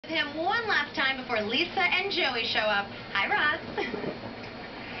him one last time before Lisa and Joey show up. Hi, Ross.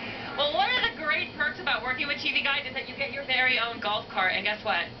 Well, one of the great perks about working with TV Guide is that you get your very own golf cart, and guess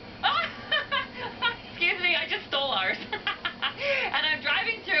what? Excuse me, I just stole ours. And I'm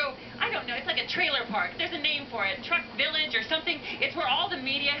driving through, I don't know, it's like a trailer park. There's a name for it, Truck Village or something. It's where all the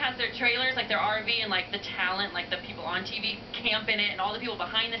media has their trailers, like their RV, and like the talent, like the people on TV camp in it, and all the people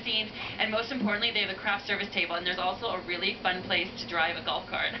behind the scenes. And most importantly, they have the craft service table, and there's also a really fun place to drive a golf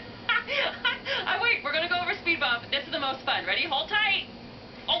cart. Wait, we're going to go over speed bump. This is the most fun. Ready? Hold tight.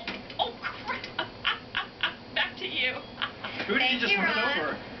 Oh, crap. Back to you. Who did you just run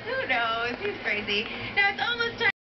over? Who knows? He's crazy. Now, it's almost